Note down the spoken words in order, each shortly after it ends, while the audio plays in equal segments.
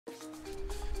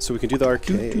So we can do the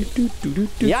arcade.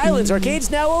 The island's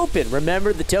arcade's now open.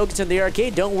 Remember, the tokens in the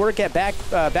arcade don't work at back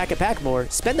at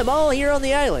Packmore. Spend them all here on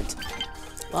the island.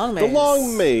 Long maze. The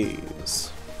long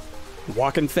maze.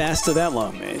 Walking fast to that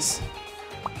long maze.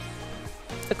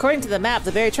 According to the map,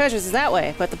 the buried treasures is that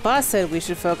way, but the boss said we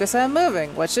should focus on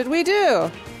moving. What should we do?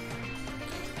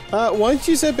 Once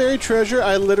you said buried treasure,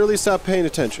 I literally stopped paying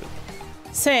attention.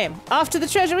 Same. Off to the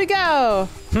treasure we go.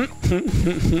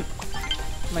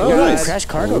 Oh, nice. Crash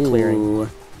cargo clearing. All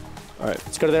right.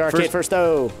 Let's go to the arcade first,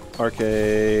 though.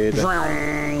 Arcade.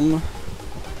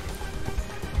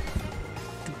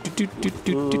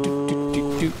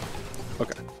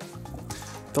 Okay.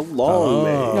 The long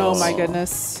maze. Oh my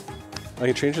goodness. I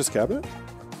can change this cabinet?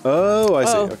 Oh, I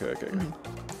see. Oh. Okay, okay.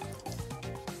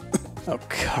 A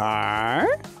car?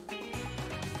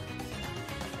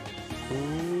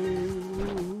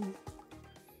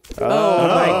 Oh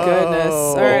my goodness.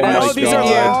 All right, nice these are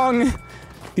long.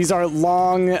 These are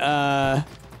long.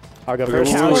 I'll go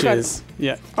first. Couches.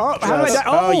 Yeah. Oh, how did I die?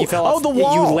 Oh, you fell off. the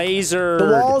wall. You laser. The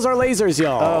walls are lasers,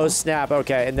 y'all. Oh, snap.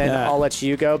 Okay, and then I'll let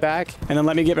you go back. And then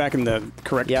let me get back in the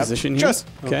correct position here.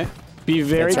 Okay. Be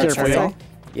very That's careful, y'all.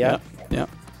 Yep. Yep.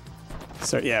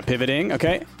 So, yeah, pivoting.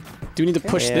 Okay. Do we need to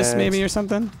push this maybe or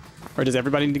something? Or does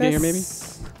everybody need to get here maybe?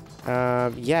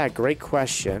 Yeah, great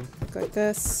question. Like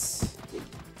this.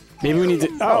 Maybe we need to...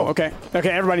 Oh, okay. Okay,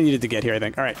 everybody needed to get here, I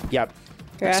think. All right. Yep.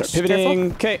 Start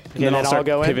pivoting. Okay. And then I'll start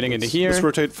pivoting into here. Let's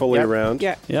rotate fully around.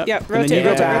 Yeah. Yep. Yep. And then you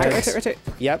go back. Rotate.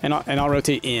 Yep. And I'll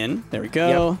rotate in. There we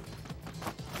go.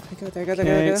 Yep. There you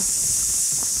go.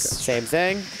 Same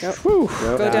thing. Go.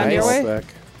 Yep. Go down your way. Back.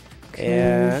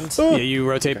 And Yeah, you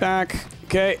rotate back.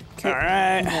 Okay. All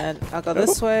right. And I'll go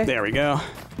this way. There we go.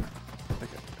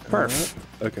 Perf.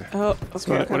 Okay. Oh,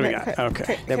 okay. What do we got?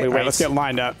 Okay. Then we All wait. right, let's get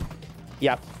lined up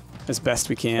Yep. as best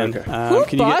we can. Okay. Who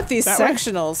can you bought get these that way?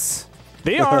 sectionals?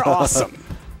 They are awesome.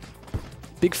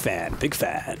 Big fan. Big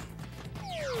fan.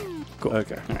 Cool.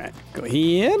 Okay. All right. Go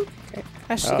in. Okay.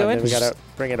 I should go in. Then we gotta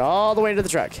bring it all the way into the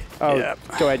truck. Oh, Yep.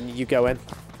 go ahead and you go in.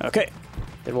 Okay.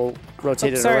 Then we'll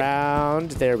rotate it sorry.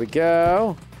 around. There we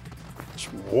go.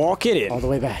 Just walk it in. All the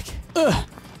way back.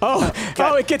 Oh,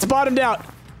 it gets bottomed out.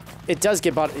 It does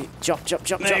get bottom. Jump.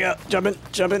 There you go.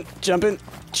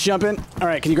 Jumping. All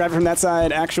right, can you grab it from that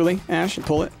side, actually, Ash, and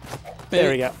pull it?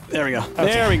 There we go. There we go. Okay.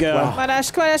 There we go. Come on,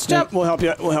 Ash, jump. We'll help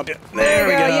you. There we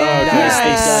go. Yeah.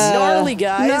 Nice. Gnarly,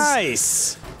 guys.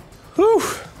 Nice. Whew.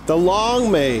 The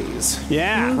long maze.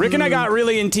 Yeah, Rick and I got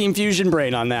really in Team Fusion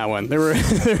brain on that one. There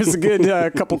was a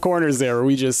good couple corners there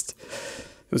where it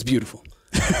was beautiful.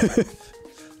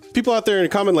 People out there in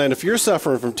common land, if you're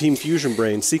suffering from Team Fusion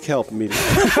brain, seek help immediately.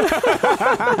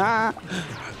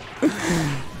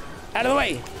 Out of the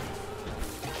way.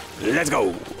 Let's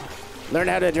go. Learn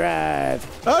how to drive.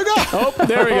 Oh, God! Oh,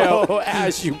 there we go. Oh,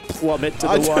 as you plummet to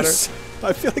the water.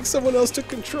 I feel like someone else took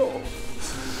control.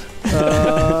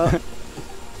 Oh,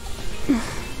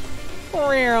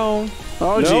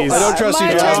 No, jeez. I don't trust you,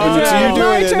 My Jasmine. treasure It's trap. you doing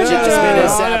My it. treasure No. trap. Jasmine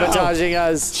is sabotaging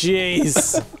us.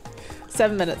 Jeez.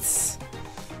 7 minutes.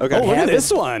 Okay. Oh, look at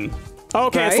this one.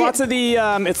 Okay, it's Right? lots of the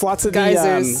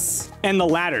Geysers. and the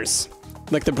ladders,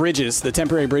 like the bridges, the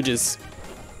temporary bridges.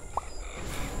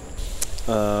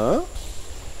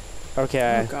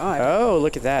 Okay. Oh, God. Oh,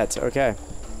 look at that. Okay.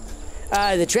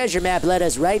 The treasure map led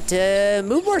us right to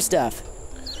move more stuff.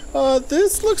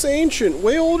 This looks ancient,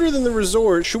 way older than the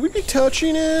resort. Should we be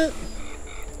touching it?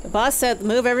 The boss said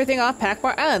move everything off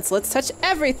Packmore Island, so let's touch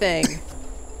everything.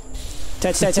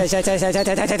 Touch.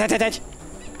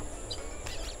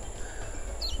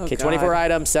 Okay, 24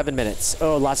 items, 7 minutes.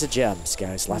 Oh, lots of gems,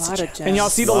 guys. Lots of gems. And y'all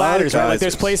see the Lot of ladders, right? Like geysers.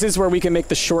 there's places where we can make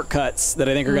the shortcuts that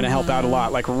I think are going to help out a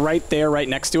lot. Like right there, right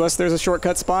next to us, there's a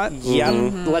shortcut spot.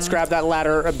 Yep. Let's grab that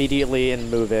ladder immediately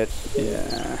and move it.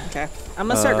 Yeah. Okay. I'm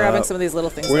going to start grabbing some of these little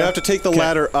things. We're going to though. have to take the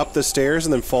ladder up the stairs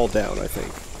and then fall down, I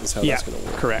think, is how that's going to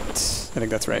work. Correct. I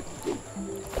think that's right.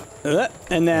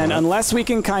 And then unless we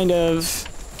can kind of...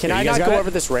 Can Yeah, I you guys not got go it?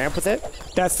 over this ramp with it?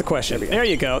 That's the question. There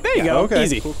you go. There you go. Okay.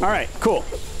 Easy. Cool. All right, cool.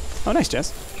 Oh, nice,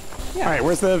 Jess. Yeah. All right,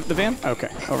 where's the van? Okay,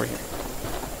 over here.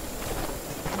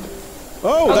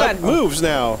 Oh, that God. moves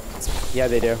now. Yeah,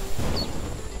 they do.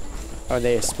 Oh, and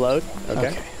they explode?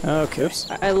 Okay. Okay.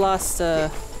 Oops. I lost,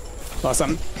 Lost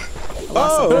something.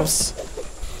 Oh, Oops.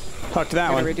 Hucked that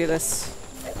I'm one. going to redo this.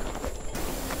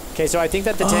 Okay, so I think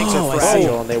that the tanks Oh, are I fragile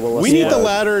see. and they will we need the explode.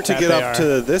 ladder to That get they up are.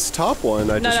 to this top one,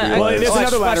 I just no, realized. Well, there's Watch-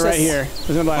 another ladder watch right this. here. There's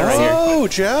another ladder right here. Oh,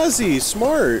 Jazzy,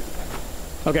 smart.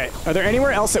 Okay, are there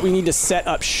anywhere else that we need to set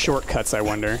up shortcuts, I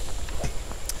wonder?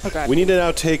 Oh, God. We need to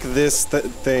now take this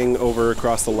thing over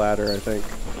across the ladder, I think.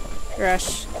 Here,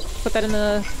 Ash. Put that in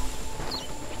the...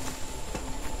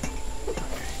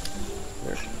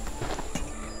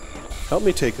 Help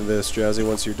me take this, Jazzy,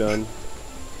 once you're done.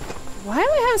 Why am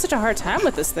I having such a hard time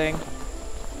with this thing?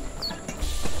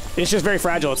 It's just very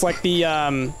fragile. It's like the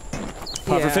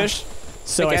pufferfish.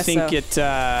 So I guess think so. it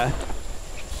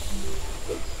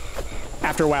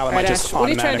after a while it might just Ash, what are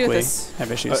you trying to do with automatically this? have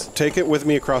issues. Take it with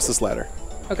me across this ladder.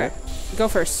 Okay. Go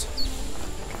first.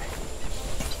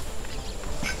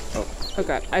 Oh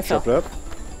god, I fell. Jump it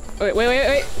up.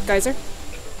 Wait. Geyser.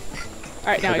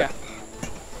 Alright, now Okay. I go.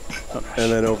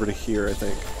 And then over to here, I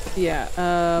think.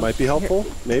 Yeah. Might be helpful,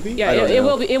 maybe? Yeah, I don't it know.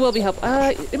 will be. It will be helpful.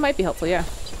 It might be helpful. Yeah.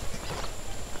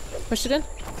 Push it in.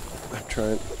 I'm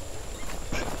trying.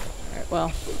 Alright.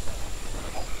 Well.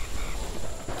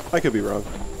 I could be wrong.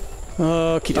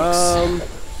 Okie dokes.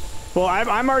 Well,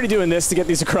 I'm already doing this to get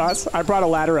these across. I brought a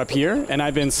ladder up here, and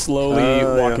I've been slowly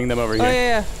walking them over here. Oh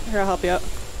yeah. Here, I'll help you out.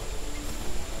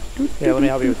 Here, let me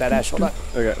help you with that, Ash. Hold on.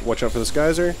 Okay, watch out for this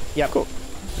geyser. Yeah, cool.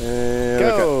 And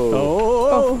Go.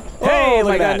 Oh. Hey, Oh look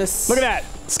my at that. goodness. Look at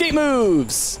that. Skate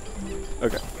moves.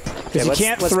 Okay. Because you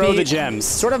can't let's throw be the gems.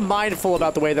 Sort of mindful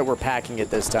about the way that we're packing it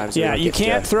this time. So we Yeah, don't you get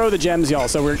can't throw the gems, y'all.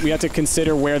 So we have to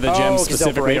consider where the Oh, gems 'cause they'll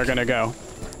specifically break. are going to go.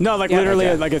 No, like Yeah, literally,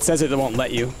 okay. like it says it won't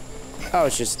let you. Oh,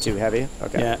 it's just too heavy.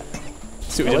 Okay. Yeah.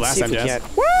 See what we Well, did let's last see if time, we Jazz.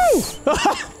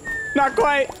 can't. Woo! Not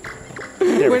quite.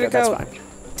 There Where'd we it go. That's go? fine.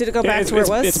 Did it go back to where it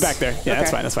was? It's back there. Yeah, that's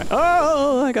Okay. fine. That's fine.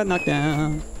 Oh, I got knocked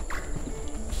down.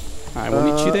 I will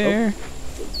meet you there.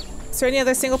 Is there any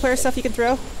other single player stuff you can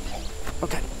throw?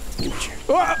 Okay.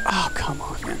 Oh, come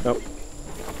on, man. Nope.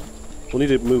 We'll need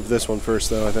to move this one first,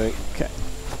 though, I think. Okay.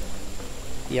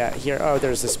 Yeah, here. Oh,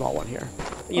 there's a small one here.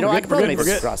 You Oh, know, we're I good, can probably we're make good,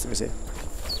 this we're across. Let me see.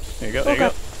 There you go. There you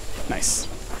go. Nice.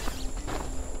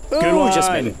 Ooh, Good one.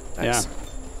 just made it. Nice. Yeah.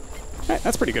 Right,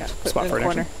 that's pretty good spot in for the it,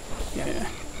 corner. actually. Yeah.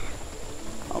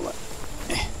 I'll let.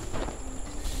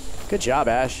 Good job,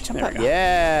 Ash. There we go.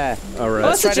 Yeah. All right. Oh,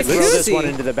 Let's try it's a to throw this jacuzzi. one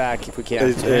into the back if we I can.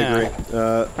 agree.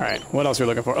 All right. What else are we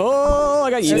looking for? Oh, I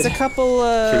got you. There's a couple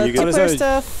Can you get- two-player Oh, there's a-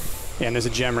 stuff. Yeah, and there's a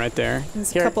gem right there.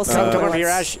 There's Here, a couple come single over here,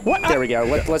 ones. Ash. What? There we go.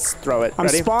 Let's throw it. I'm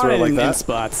Ready? Throw spotted it like in that?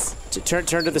 spots. Turn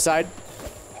to the side.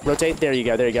 Rotate. There you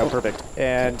go. There you go. Perfect.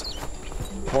 And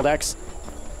hold X.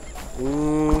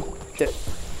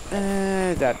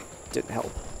 That didn't help.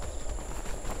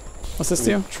 What's this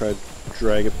do? Try to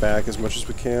drag it back as much as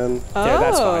we can. Oh. Yeah,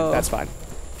 that's fine. That's fine.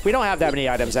 We don't have that many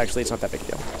items, actually. It's not that big a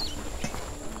deal.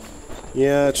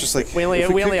 Yeah, it's just like We only if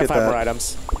have could get 5 more that-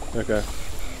 items. Okay.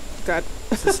 God.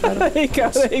 there you go.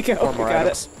 There you go. 4 more We got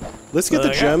items. Let's get the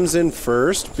There you go. gems in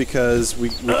first because we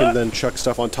can then chuck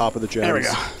stuff on top of the gems. There we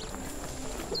go.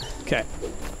 Okay.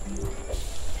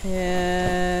 it.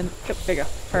 And oh, there you go.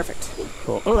 Perfect.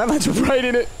 Cool. Oh, that light's right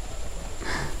in it.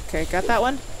 Okay, got that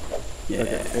one. Yeah.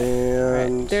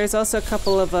 And There's also a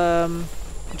couple of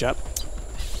Good job.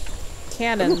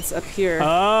 cannons up here.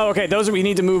 Oh, okay. Those are, we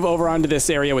need to move over onto this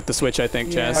area with the switch, I think,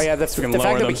 Yeah. Jazz. Oh yeah, the So we can fact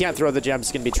lower that we them. can't throw the gems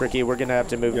is gonna be tricky. We're gonna have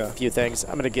to move Yeah. a few things.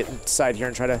 I'm gonna get inside here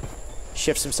and try to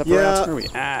shift some stuff Yeah. around. Where are we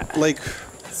at? like,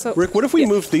 So Rick, what if we yeah.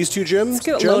 moved these two gems, Let's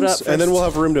get it loaded up and then first. we'll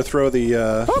have room to throw the.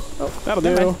 That'll do.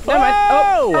 Never mind.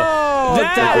 Oh,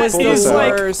 that was is the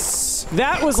like worst.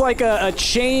 that was like a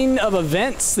chain of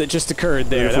events that just occurred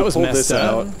there. if That we was pull messed this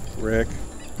up. out, Rick,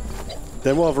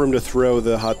 then we'll have room to throw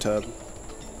the hot tub.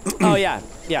 Oh yeah,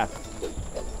 yeah.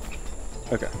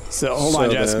 Okay. So hold on,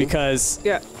 So Jess, then- because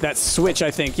Yeah. that switch,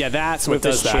 I think, yeah, that's what With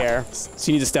does this that. chair. So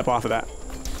you need to step off of that.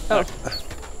 Oh,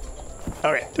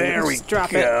 Okay, there we just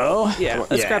drop it. go. Yeah.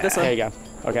 Let's grab this There one. you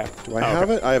go. Okay. Do I have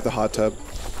it? I have the hot tub.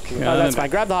 Oh, that's fine.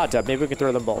 Grab the hot tub. Maybe we can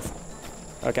throw them both.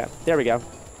 Okay. There we go.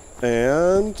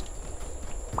 And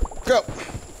go.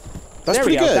 That's there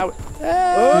pretty we go.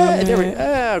 good. There we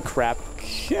Oh crap.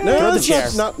 No, Throw the that's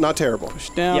chair. not terrible.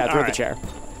 Down. Yeah, throw All the right. chair.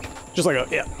 Just like a,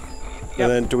 yeah. Yep.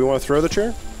 And then, do we want to throw the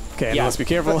chair? Okay, Yeah. let's be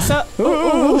careful. What's up? There we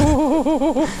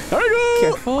go.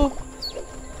 Careful.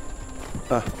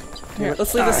 Here,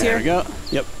 let's leave this There we here go.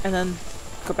 Yep. and then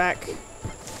go back.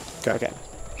 Okay.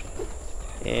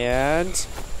 And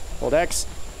hold X.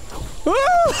 Got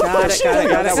it. Got it. Got it.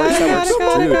 That works, that works.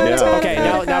 Got it. Dude, Got it. yeah.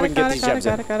 Okay, now we can get these gems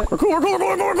in. Got it. We're cool. We're cool.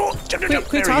 We're cool. We're cool. Jump, jump, jump.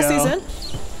 Can we There toss go. these in?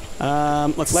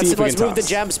 Let's see if we Let's can move the toss.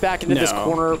 gems back into this No.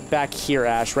 corner back here,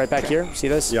 Ash. Right back here. See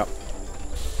this? Yep.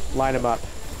 Line them up.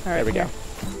 All right, There we here. go.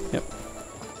 Yep.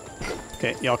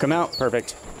 Okay, y'all come out.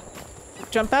 Perfect.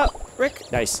 Jump out, Rick.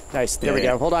 Nice, nice. There we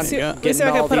Yeah. go. Hold on. See, Yeah. let me see if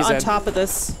I Getting can all put it these on in. top of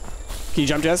this. Can you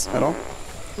jump, Jess, at all?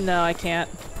 No, I can't.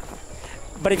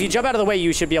 But if you jump out of the way,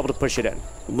 you should be able to push it in.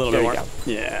 A little There bit you more.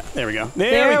 go. Yeah, there we go.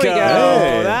 There we go.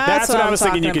 Hey. That's what I I'm was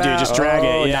thinking you could talking do. Just about. drag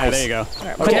Oh, it. Yeah, nice. there you go. All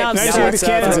right, Okay, now I'm now stuck. you have these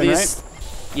cannons throw in, these.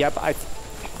 Yep.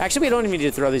 Actually, we don't even need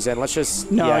to throw these in. Let's just.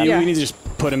 No, yeah. Yeah. we need to just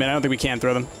put them in. I don't think we can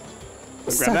throw them.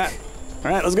 Let's grab Stuck. that.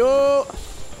 All right, let's go.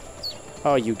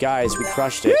 Oh, you guys, we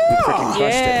crushed it. We freaking crushed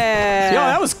it. Yeah. Yo,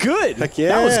 that was good. Heck yeah.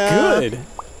 That was good.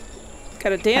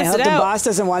 Gotta I dance hope it the out. boss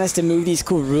doesn't want us to move these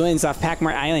cool ruins off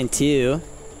Packmore Island too.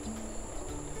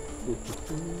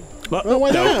 Well,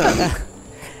 why not?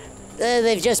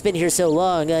 They've just been here so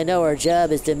long. I know our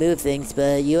job is to move things,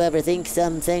 but you ever think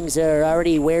some things are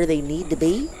already where they need to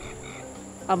be?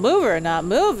 A mover, not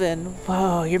moving.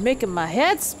 Whoa, you're making my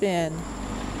head spin.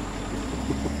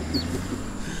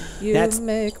 You That's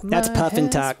make that's my puff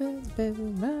and head talk. spin,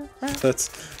 baby, That's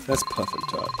puff and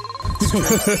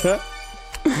talk.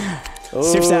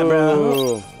 Surf that,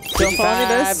 bro. Ooh. Don't follow me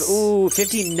 55. this. Ooh,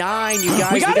 59, you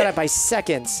guys. We got it by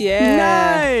seconds. Yeah.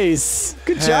 Nice.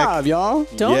 Good job, y'all.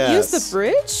 Don't Yes. use the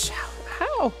bridge?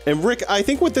 How? And Rick, I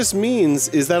think what this means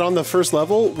is that on the first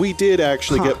level, we did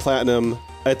actually get platinum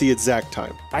at the exact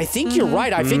time. I think you're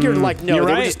right. I figured, like, no, You're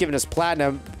they were right. just giving us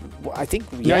platinum. I think,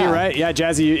 Yeah, you're right. Yeah,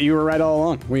 Jazzy, you were right all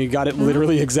along. We got it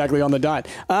literally exactly on the dot.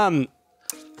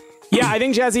 Yeah, I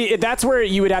think, Jazzy, that's where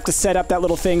you would have to set up that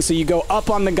little thing. So you go up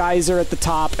on the geyser at the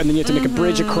top, and then you have to make a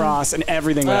bridge across, and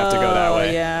everything would have to go that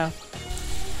way. Yeah.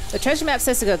 The treasure map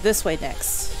says to go this way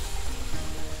next.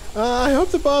 I hope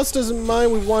the boss doesn't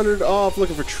mind we wandered off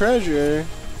looking for treasure.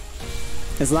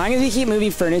 As long as we keep moving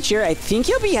furniture, I think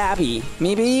you'll be happy.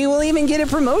 Maybe you will even get a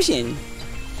promotion.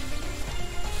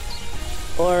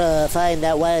 Or find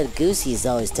that wild goose he's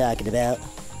always talking about.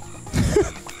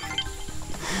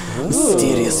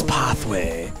 Mysterious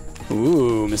pathway.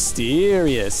 Ooh,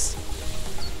 mysterious.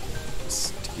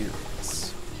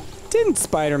 Mysterious. Didn't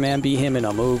Spider-Man be him in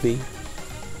a movie?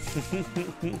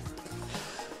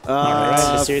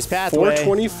 Mysterious pathway.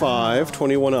 425,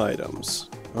 21 items.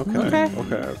 Okay.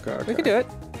 Okay. We can do it.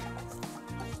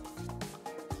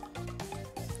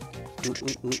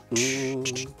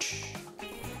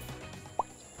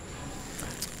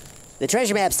 The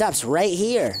treasure map stops right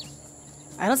here.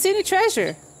 I don't see any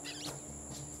treasure.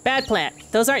 Bad plant.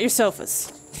 Those aren't your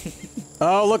sofas.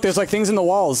 Oh, look, there's like things in the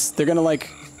walls. They're gonna like.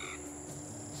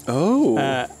 Oh.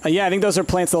 Yeah, I think those are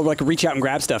plants that'll like reach out and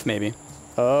grab stuff, maybe.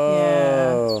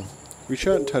 Oh. Reach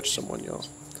out and touch someone, y'all.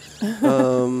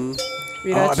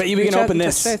 I bet you we can open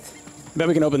this. I bet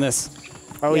we can open this.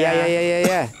 Oh,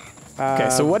 yeah. Okay,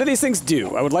 so what do these things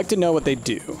do? I would like to know what they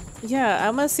do. Yeah,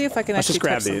 I'm gonna see if I can Let's actually just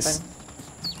grab touch these.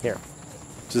 something. Here.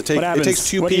 Does it What take? It happens? takes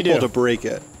two What do you people do? to break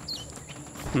it.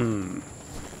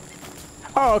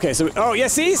 Oh, okay. So, oh yeah,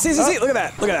 see, look at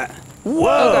that, look at that.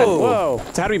 Whoa! Whoa.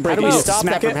 So how do we break How do it? we Just stop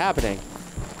smack that it? from happening?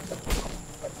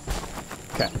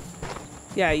 Okay,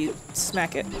 Yeah, you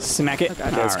smack it. smack it.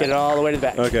 Okay, Let's get it all the way to the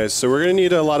back. Okay, so we're gonna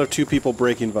need a lot of two people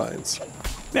breaking vines.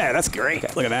 Yeah, that's great.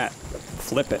 Look at that.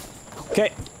 Flip it.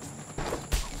 Okay.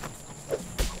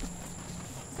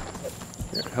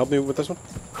 Here, help me with this one.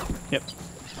 Yep.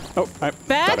 Oh, I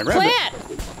Bad thought I grabbed plant!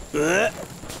 it.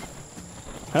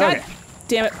 God Okay.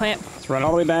 damn it, plant. Let's run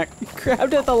all the way back.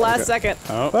 Grabbed it at the last second.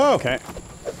 Oh. Okay.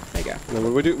 There you go. And then what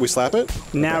do we do? We slap it?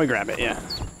 Now we grab it. Yeah.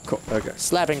 Cool. Okay.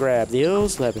 Slap and grab. The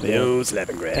old slap and grab. Yo, slap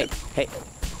and grab. Hey.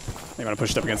 You want to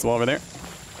push it up against the wall over there?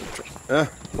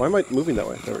 Why am I moving that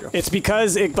way? There we go. It's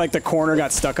because it like the corner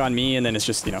got stuck on me, and then it's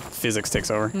just physics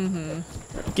takes over.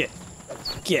 Get.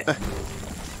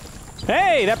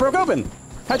 Hey, that broke open.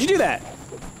 How'd you do that?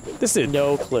 This did.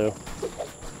 No clue.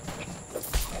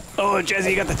 Oh, Jazzy,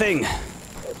 you got the thing.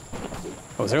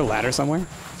 Oh, is there a ladder somewhere?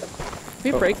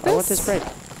 Can we break this? I want this break.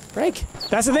 Break.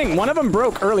 That's the thing. One of them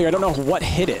broke earlier. I don't know what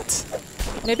hit it.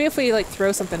 Maybe if we like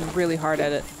throw something really hard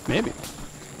at it. Maybe.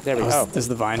 There we Oh, go. does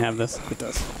the vine have this? It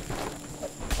does.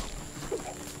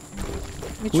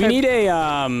 Let We me try, need a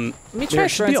let me try There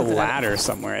should be a throwing something at it. ladder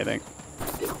somewhere, I think.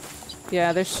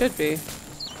 Yeah, there should be. You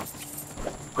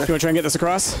want to try and get this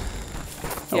across?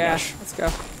 Oh, Yeah, gosh. let's go.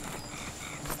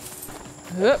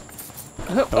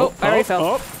 Oh, I already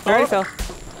fell. I already fell.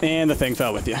 And the thing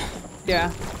fell with you.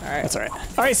 Yeah, all right. That's all right.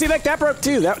 All right, see, like that broke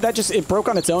too. That just it broke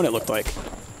on its own. It looked like.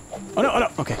 Oh no!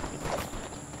 Okay.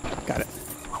 Got it.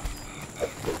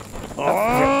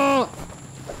 Oh!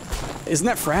 Isn't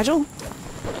that fragile?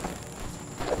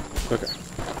 Okay.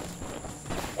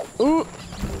 Ooh.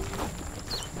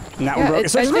 And that Yeah, one broke. it-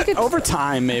 So I isn't think it it's- over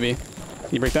time, maybe? Can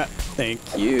you break that? Thank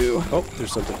you. Oh,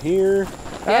 there's something here.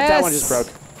 That one just broke.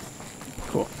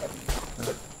 Cool.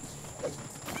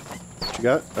 What you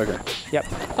got? Okay. Yep.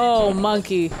 Oh,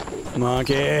 monkey.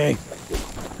 Monkey.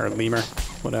 Or lemur.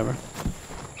 Whatever.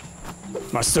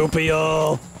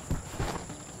 Marsupial.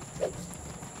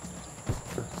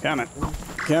 Damn it.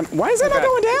 Why is that not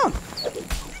going down?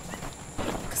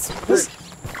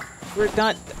 We're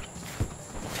not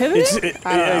pivoting?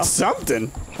 I don't know. It's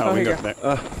something. Oh, Oh, we here go you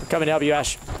there. Coming to help you,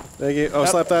 Ash. Thank you. Oh,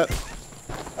 slap that.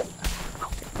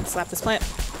 Slap this plant.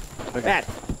 Okay. Bad.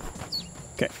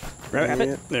 Okay. Grab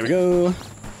it. There we go.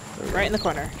 Right in the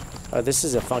corner. Oh, this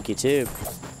is a funky tube.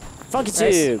 Funky Nice.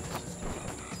 tube.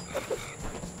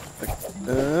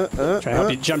 Try to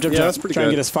help you jump. Yeah, that's pretty try and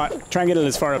good. get as far. Try and get it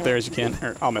as far up there as you can,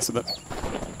 or I'll mess with it.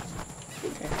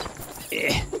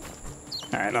 Eh.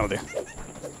 All right, that'll do.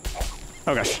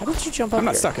 Oh gosh, How did you jump up I'm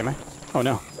not here? stuck, am I? Oh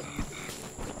no.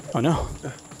 Oh no.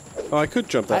 Oh, I could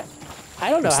jump that. I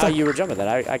don't know how stuck. you were jumping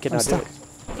that. I could not do stuck. it.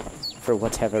 For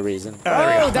whatever reason. Oh, there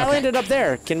we go. that Okay. landed up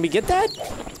there. Can we get that?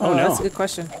 Oh no. That's a good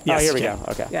question. Yes, oh, here we you go. can.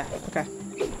 Okay. Yeah, okay.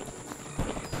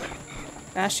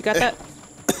 Ash, you got that?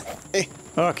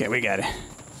 Okay, we got it.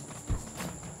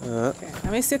 Okay.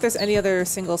 Let me see if there's any other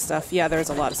single stuff. Yeah, there's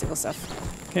a lot of single stuff.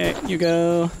 Okay, you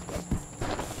go.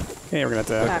 Okay, we're gonna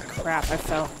have Ah, crap, I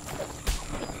fell.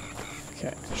 to.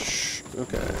 Okay. Shh.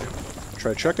 Okay.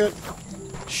 Try chuck it.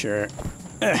 Sure.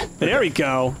 There we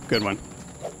go. Good one.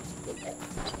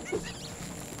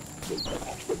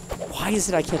 Why is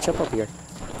it I can't jump up here?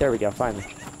 There we go. Finally.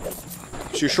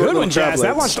 It's your short Good little one, crab Jazz. That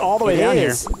legs. launched all the way down here.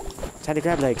 is. Tiny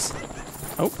crab legs.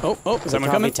 Oh. Is They someone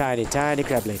call me coming? tiny, tiny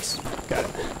crab legs. Got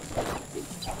it.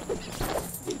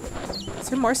 Is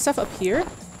there more stuff up here?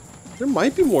 There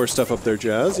might be more stuff up there,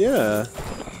 Jazz. Yeah.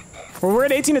 Well, we're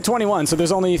at 18 to 21, so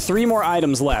there's only 3 more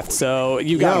items left. So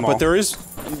you got Yeah, them all. but there is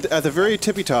at the very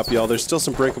tippy top, y'all. There's still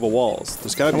some breakable walls.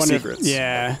 There's gotta I be wonder if- secrets.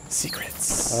 Yeah,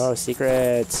 secrets. Oh,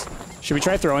 secrets. Should we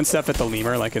try throwing stuff at the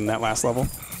lemur like in that last level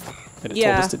that it told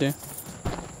Yeah. us to do?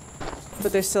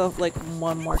 But there's still like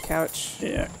one more couch.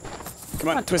 Yeah. Come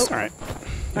on, twist. Oh. All right.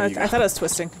 There I you go. thought I was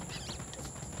twisting.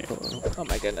 Oh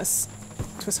my goodness.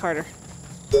 Twist harder.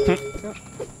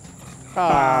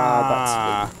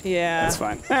 Ah, Yeah. that's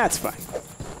fine. That's fine.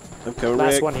 I'm coming,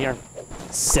 Last Rick. one here.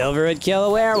 Silver would kill a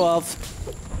werewolf.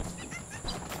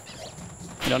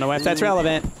 I don't know if that's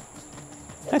relevant.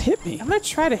 That hit me. I'm gonna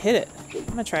try to hit it. I'm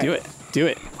gonna try Do it. Do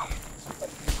it.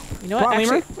 You know Come what? on,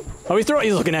 lemur. Actually, Oh,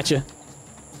 he's looking at you.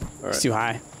 All It's right. too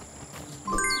high.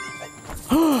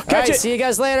 All Catch right, it. see you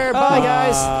guys later. Bye,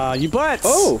 guys. You butts.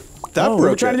 Oh, that we broke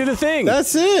were trying it. to do the thing.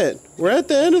 That's it. We're at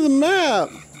the end of the map.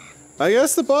 I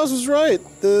guess the boss was right.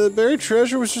 The buried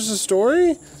treasure was just a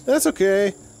story. That's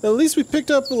okay. At least we picked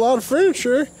up a lot of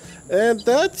furniture. And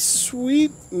that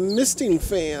sweet misting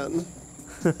fan.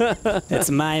 That's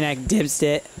mine, I dibsed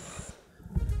it.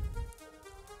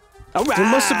 All right. There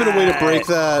must have been a way to break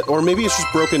that. Or maybe it's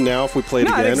just broken now if we play it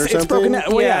No, again or it's something. broken down.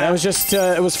 Well, yeah, Yeah. that was just,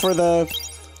 it was for the,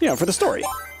 for the story.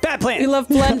 Bad plan. we love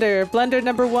Blender. Blender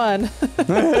number 1.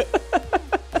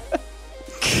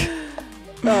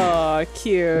 Oh,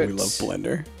 cute. We love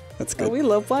Blender. That's Oh, good. we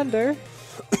love Blender.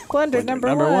 Blender number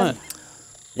one.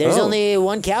 There's Oh. only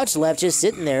one couch left just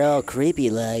sitting there all creepy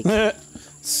like.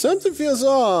 Something feels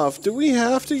off. Do we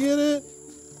have to get it?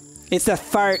 It's the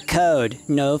fart code.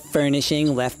 No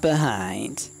furnishing left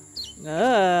behind.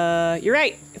 You're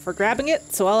right. If we're grabbing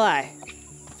it, so will I.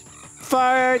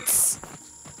 Farts.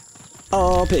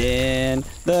 Open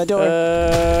the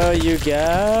door. You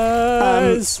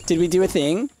guys. Did we do a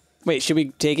thing? Wait, should we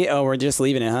take it? Oh, we're just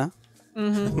leaving it, huh?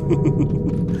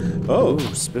 Oh.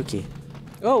 Spooky.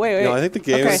 Oh, wait. No, I think the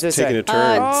game Okay. is taking a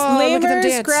turn. Oh, look at them Lemurs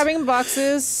dance. grabbing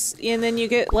boxes, and then you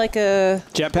get like a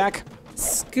Jetpack?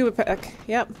 scuba pack.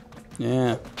 Yep.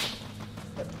 Yeah.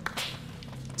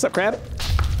 What's up, Crab?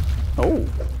 Oh.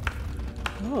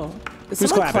 Oh. Is Who's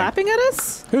someone clapping? clapping at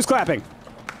us? Who's clapping?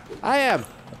 I am.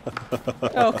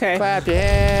 Okay. Clap your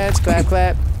hands. Clap,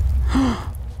 clap.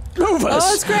 Move us!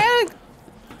 Oh, it's Greg.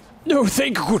 No,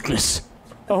 thank goodness.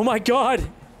 Oh my God.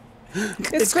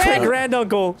 It's Great Greg.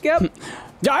 granduncle. Yep.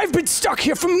 I've been stuck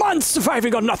here for months,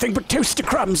 surviving on nothing but toasted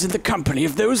crumbs in the company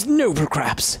of those noble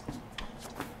crabs.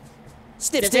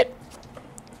 Snip, snip.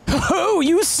 Oh,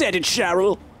 you said it,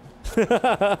 Cheryl.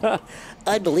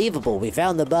 Unbelievable. We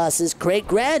found the boss's great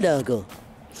granduncle.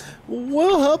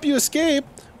 We'll help you escape,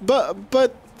 but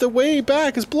the way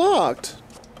back is blocked.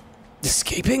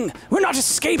 Escaping? We're not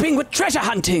escaping, we're treasure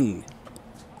hunting.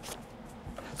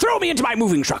 Throw me into my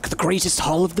moving truck. The greatest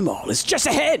haul of them all is just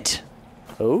ahead.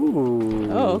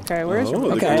 Oh, okay. Where's Oh, your...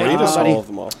 the Okay. greatest Buddy. all of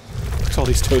them all. Look at all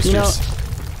these toasters. You know,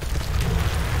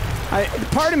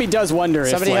 part of me does wonder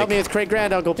Somebody if, help me with great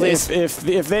granduncle, please. if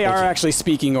they are actually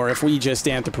speaking, or if we just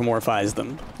anthropomorphize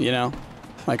them. You know,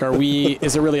 like, are we?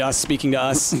 Is it really us speaking to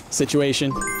us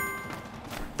situation?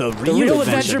 The Real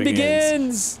adventure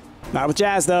begins. Not with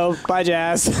Jazz though. Bye,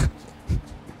 Jazz.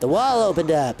 The wall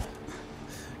opened up.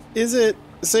 Is it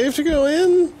safe to go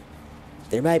in?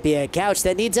 There might be a couch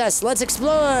that needs us. Let's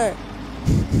explore. I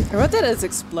wrote that as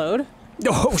explode.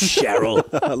 Oh, Cheryl.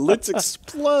 Let's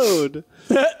explode.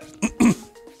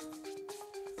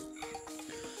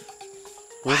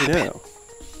 What now?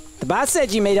 The boss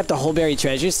said you made up the whole buried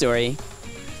treasure story.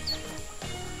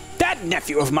 That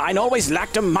nephew of mine always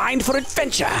lacked a mind for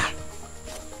adventure.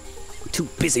 Too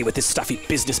busy with his stuffy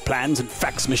business plans and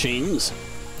fax machines.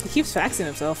 He keeps faxing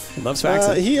himself. He loves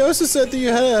faxing. He also said that you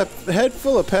had a head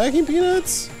full of packing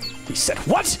peanuts? He said,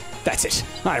 what? That's it.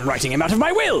 I'm writing him out of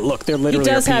my will. Look, they're literally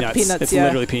does have peanuts. peanuts, It's yeah.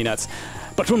 literally peanuts.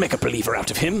 But we'll make a believer out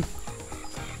of him.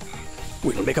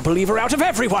 We'll make a believer out of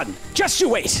everyone. Just you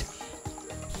wait.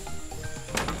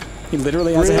 He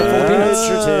literally has a head full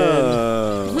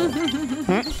of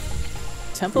peanuts.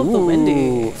 Temple of the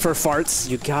Windy. For farts.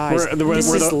 You guys,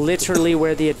 this is literally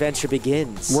where the adventure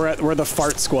begins. We're the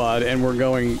fart squad, and we're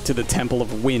going to the Temple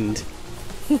of Wind.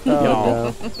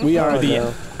 no. We are the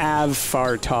no.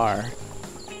 Avfartar.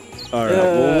 All right,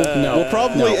 No. we'll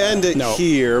probably end it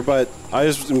here, but I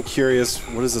just am curious,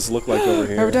 what does this look like over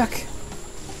here? Rubber duck.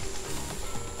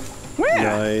 Where?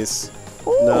 Nice.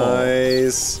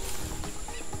 Nice.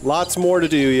 Lots more to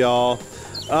do, y'all.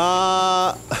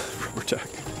 Rubber duck.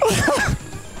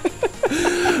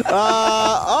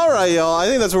 All right, y'all. I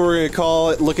think that's what we're gonna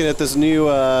call it. Looking at this new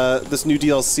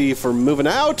DLC for Moving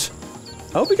Out.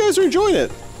 I hope you guys are enjoying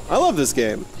it. I love this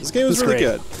game. This game is really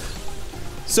good.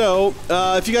 So,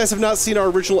 if you guys have not seen our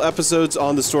original episodes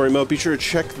on the story mode, be sure to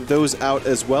check those out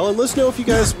as well. And let us know if you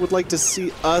guys would like to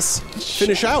see us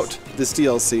finish out this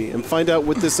DLC and find out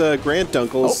what this Grant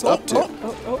Dunkel's up to.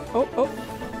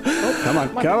 Come on,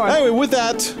 come on. Anyway, with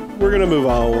that, we're gonna move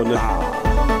on.